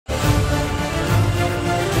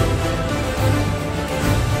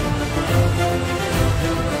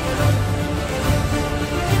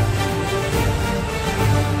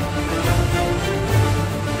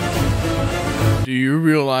you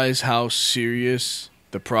realize how serious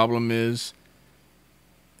the problem is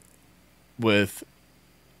with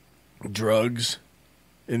drugs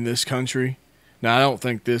in this country? Now, I don't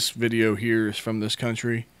think this video here is from this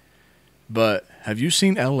country, but have you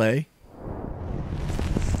seen LA?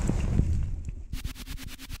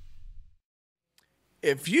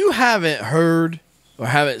 If you haven't heard or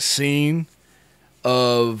haven't seen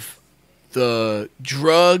of the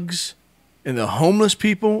drugs and the homeless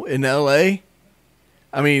people in LA,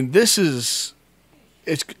 I mean, it's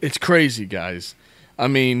crazy, guys. I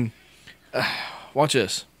mean, watch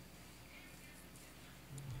this.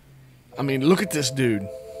 I mean, look at this dude.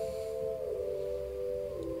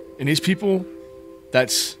 And these people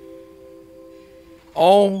that's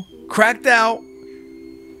all cracked out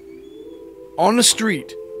on the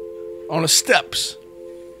street, on the steps.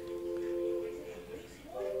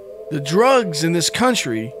 The drugs in this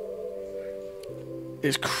country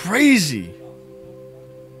is crazy.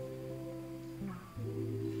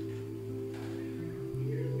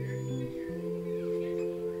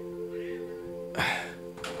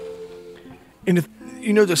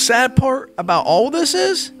 And the sad part about all this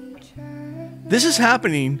is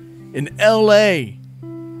happening in LA.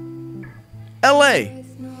 LA.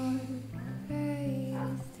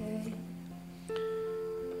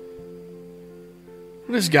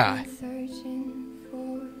 This guy.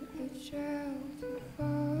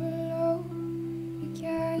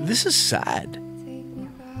 This is sad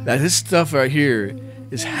that this stuff right here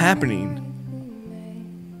is happening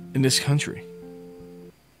in this country.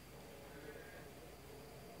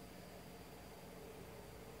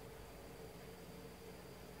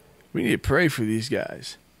 We need to pray for these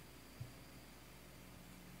guys.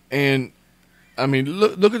 And I mean,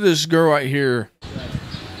 look at this girl right here.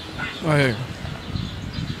 Right here.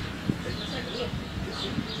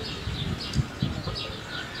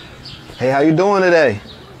 Hey, how you doing today?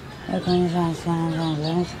 Hey,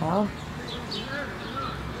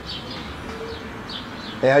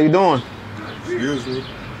 how you doing? Excuse me.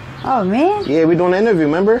 Oh, me? Yeah, we doing an interview,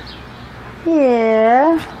 remember?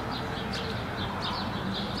 Yeah.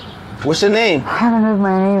 What's your name? I haven't heard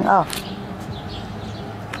my name. Oh.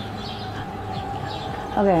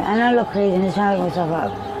 Okay, I know I look crazy. I'm just trying to look myself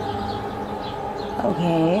up.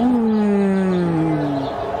 Okay.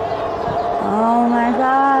 Oh my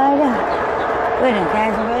God. Wait a minute, can I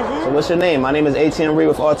ask a question? So what's your name? My name is ATM Reed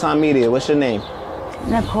with All Time Media. What's your name?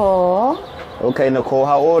 Nicole. Okay, Nicole,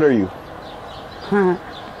 how old are you?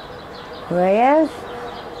 Reyes?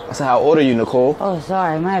 I said, how old are you, Nicole? Oh,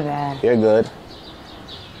 sorry, my bad. You're good.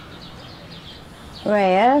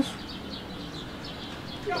 Reyes?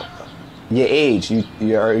 Your age,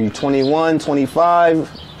 are you 21, 25?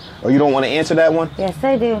 Or you don't want to answer that one? Yes,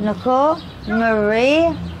 I do. Nicole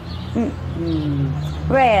Marie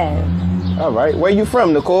Reyes. All right. Where you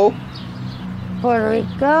from, Nicole? Puerto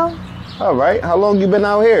Rico. All right. How long you been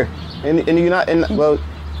out here? And you're not in, well,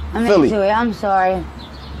 I'm Philly. into it. I'm sorry.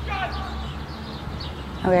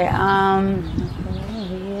 Okay,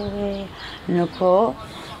 Nicole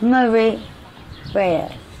Marie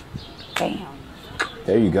Reyes. Bam.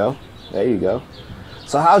 There you go. There you go.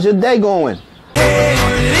 So how's your day going? They're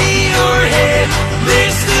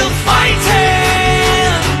still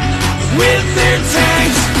fighting with their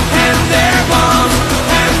tanks and their bombs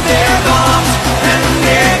and their bombs and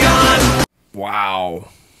their guns. Wow.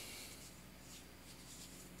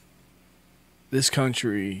 This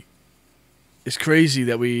country is crazy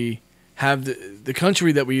that we have the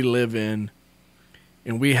country that we live in,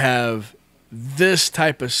 and we have this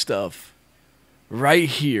type of stuff right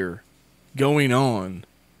here going on.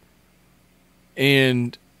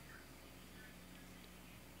 And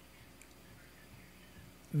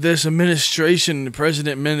this administration, the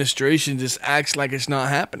president administration, just acts like it's not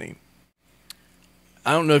happening.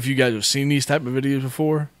 I don't know if you guys have seen these type of videos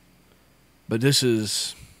before, but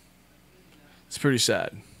it's pretty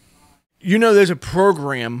sad. You know, there's a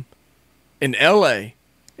program in LA,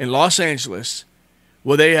 in Los Angeles,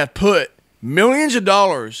 where they have put millions of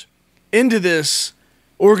dollars into this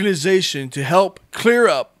organization to help clear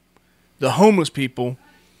up the homeless people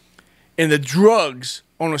and the drugs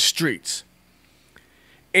on the streets.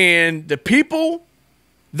 And the people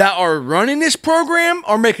that are running this program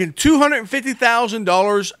are making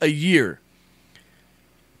 $250,000 a year.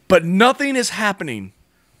 But nothing is happening.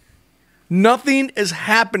 Nothing is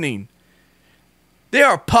happening. They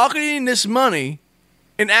are pocketing this money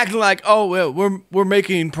and acting like, oh, well, we're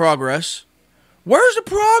making progress. Where's the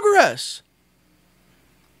progress?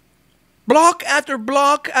 Block after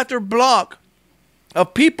block after block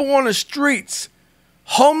of people on the streets,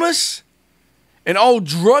 homeless and all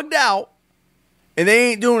drugged out, and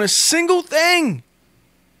they ain't doing a single thing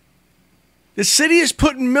The city is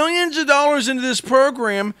putting millions of dollars into this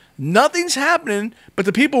program. Nothing's happening, but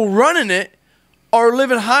the people running it are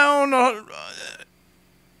living high on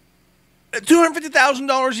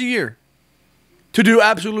 $250,000 a year to do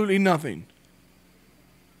absolutely nothing.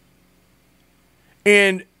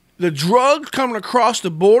 And the drugs coming across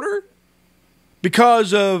the border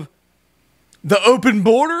because of the open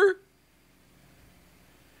border,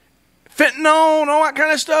 fentanyl and all that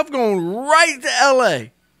kind of stuff going right to LA.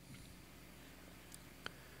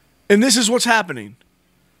 And this is what's happening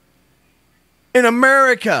in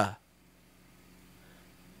America.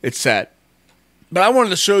 It's sad. But I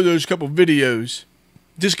wanted to show those couple videos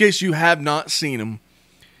just in case you have not seen them.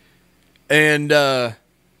 And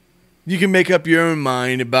you can make up your own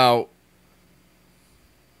mind about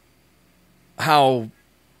how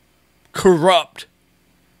corrupt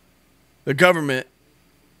the government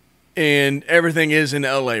and everything is in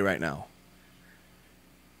LA right now.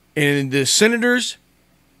 And the senators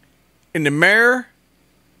and the mayor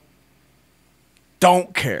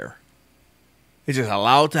don't care. They just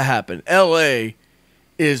allow it to happen. LA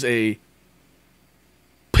is a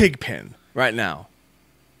pig pen right now.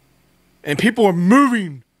 And people are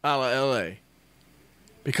moving out of LA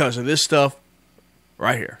because of this stuff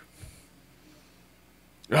right here.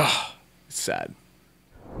 Ugh, it's sad.